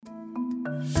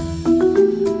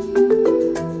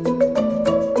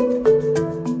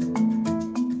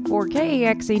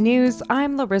KAXE News,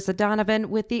 I'm Larissa Donovan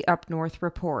with the Up North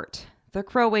Report. The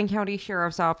Crow Wing County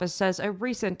Sheriff's Office says a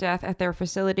recent death at their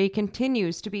facility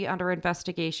continues to be under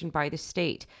investigation by the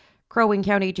state. Crow Wing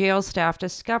County jail staff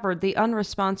discovered the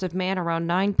unresponsive man around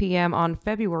 9 p.m. on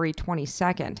February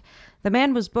 22nd. The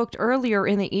man was booked earlier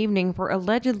in the evening for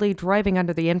allegedly driving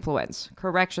under the influence.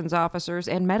 Corrections officers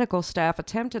and medical staff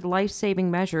attempted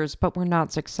life-saving measures but were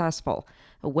not successful.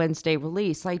 A Wednesday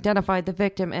release identified the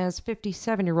victim as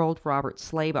 57-year-old Robert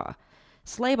Slaba.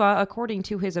 Slaba, according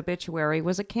to his obituary,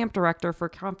 was a camp director for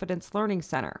Confidence Learning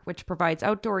Center, which provides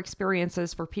outdoor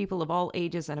experiences for people of all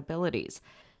ages and abilities.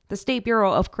 The State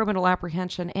Bureau of Criminal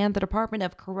Apprehension and the Department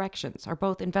of Corrections are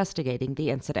both investigating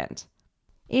the incident.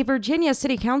 A Virginia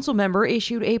City Council member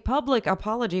issued a public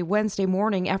apology Wednesday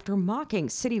morning after mocking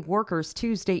city workers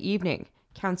Tuesday evening.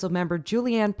 Councilmember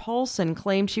Julianne Paulson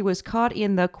claimed she was caught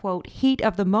in the, quote, heat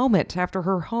of the moment after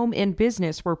her home and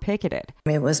business were picketed.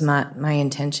 It was not my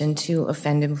intention to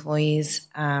offend employees.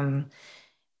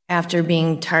 After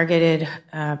being targeted,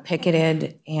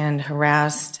 picketed, and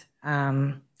harassed,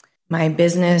 my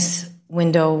business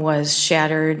window was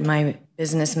shattered. My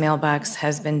business mailbox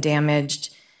has been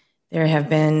damaged. There have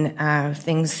been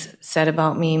things said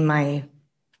about me. My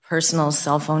personal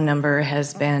cell phone number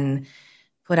has been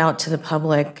put out to the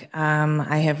public.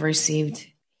 I have received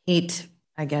hate,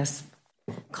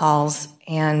 calls,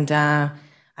 and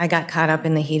I got caught up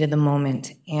in the heat of the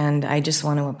moment. And I just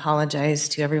want to apologize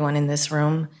to everyone in this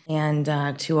room and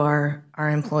to our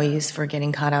employees for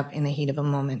getting caught up in the heat of a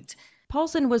moment.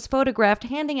 Paulson was photographed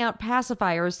handing out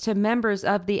pacifiers to members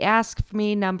of the Ask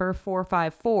Me number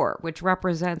 454, which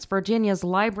represents Virginia's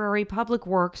library, public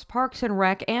works, parks and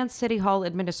rec, and city hall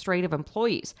administrative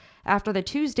employees, after the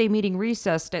Tuesday meeting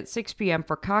recessed at 6 p.m.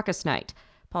 for caucus night.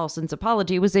 Paulson's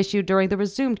apology was issued during the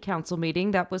resumed council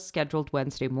meeting that was scheduled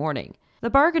Wednesday morning. The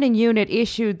bargaining unit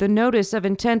issued the notice of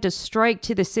intent to strike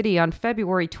to the city on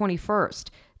February 21st.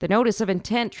 The notice of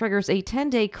intent triggers a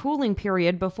 10-day cooling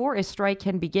period before a strike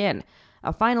can begin.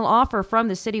 A final offer from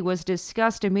the city was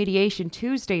discussed in mediation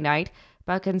Tuesday night,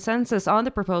 but consensus on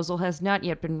the proposal has not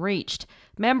yet been reached.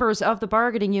 Members of the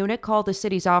bargaining unit call the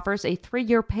city's offers a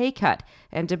 3-year pay cut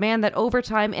and demand that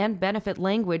overtime and benefit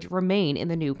language remain in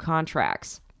the new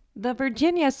contracts. The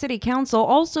Virginia City Council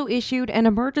also issued an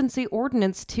emergency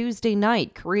ordinance Tuesday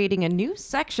night, creating a new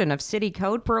section of city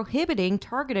code prohibiting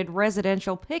targeted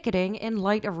residential picketing in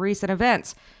light of recent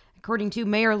events. According to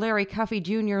Mayor Larry Cuffey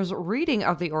Jr.'s reading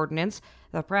of the ordinance,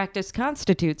 the practice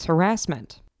constitutes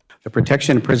harassment. The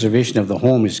protection and preservation of the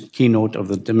home is a keynote of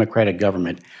the democratic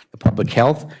government. The public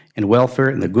health and welfare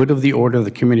and the good of the order of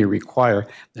the community require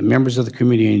that members of the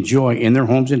community enjoy in their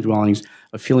homes and dwellings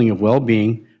a feeling of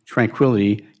well-being,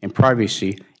 tranquility, and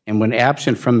privacy, and when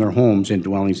absent from their homes and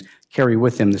dwellings, carry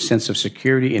with them the sense of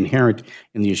security inherent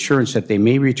in the assurance that they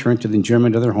may return to the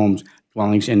enjoyment of their homes,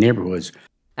 dwellings, and neighborhoods.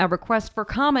 A request for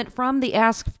comment from the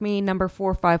Ask Me number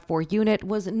 454 unit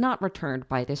was not returned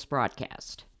by this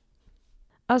broadcast.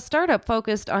 A startup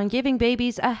focused on giving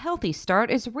babies a healthy start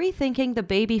is rethinking the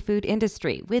baby food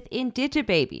industry with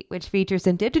IndigiBaby, which features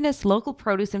indigenous local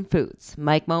produce and foods.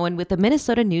 Mike Moen with the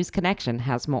Minnesota News Connection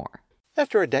has more.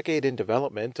 After a decade in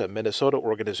development, a Minnesota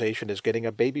organization is getting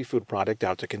a baby food product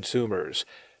out to consumers.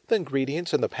 The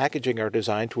ingredients and the packaging are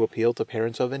designed to appeal to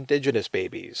parents of indigenous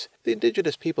babies. The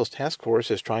Indigenous Peoples Task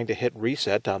Force is trying to hit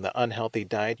reset on the unhealthy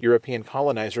diet European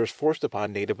colonizers forced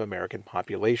upon Native American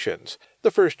populations.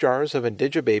 The first jars of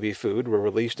IndigiBaby food were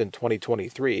released in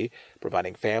 2023,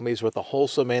 providing families with a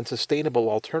wholesome and sustainable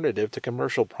alternative to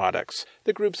commercial products.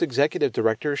 The group's executive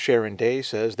director, Sharon Day,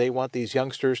 says they want these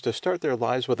youngsters to start their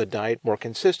lives with a diet more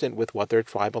consistent with what their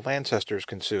tribal ancestors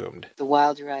consumed. The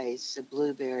wild rice, the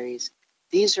blueberries,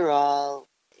 these are all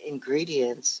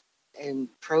ingredients and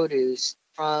produce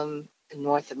from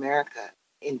North America,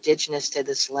 indigenous to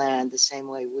this land the same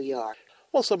way we are.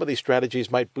 While some of these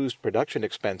strategies might boost production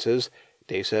expenses,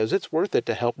 Day says it's worth it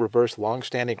to help reverse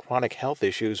long-standing chronic health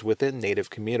issues within Native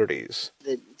communities.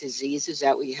 The diseases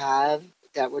that we have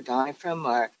that we're dying from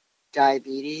are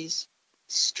diabetes,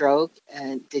 stroke,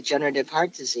 and degenerative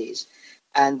heart disease.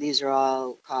 And these are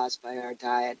all caused by our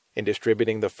diet. In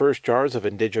distributing the first jars of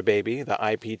IndigiBaby, the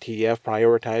IPTF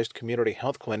prioritized community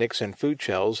health clinics and food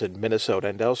shelves in Minnesota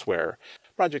and elsewhere.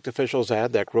 Project officials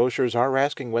add that grocers are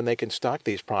asking when they can stock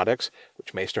these products,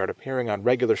 which may start appearing on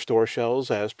regular store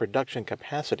shelves as production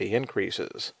capacity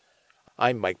increases.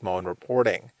 I'm Mike Moen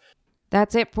reporting.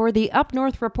 That's it for the Up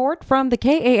North Report from the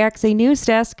KAXE News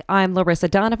Desk. I'm Larissa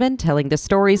Donovan, telling the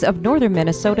stories of northern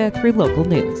Minnesota through local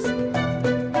news.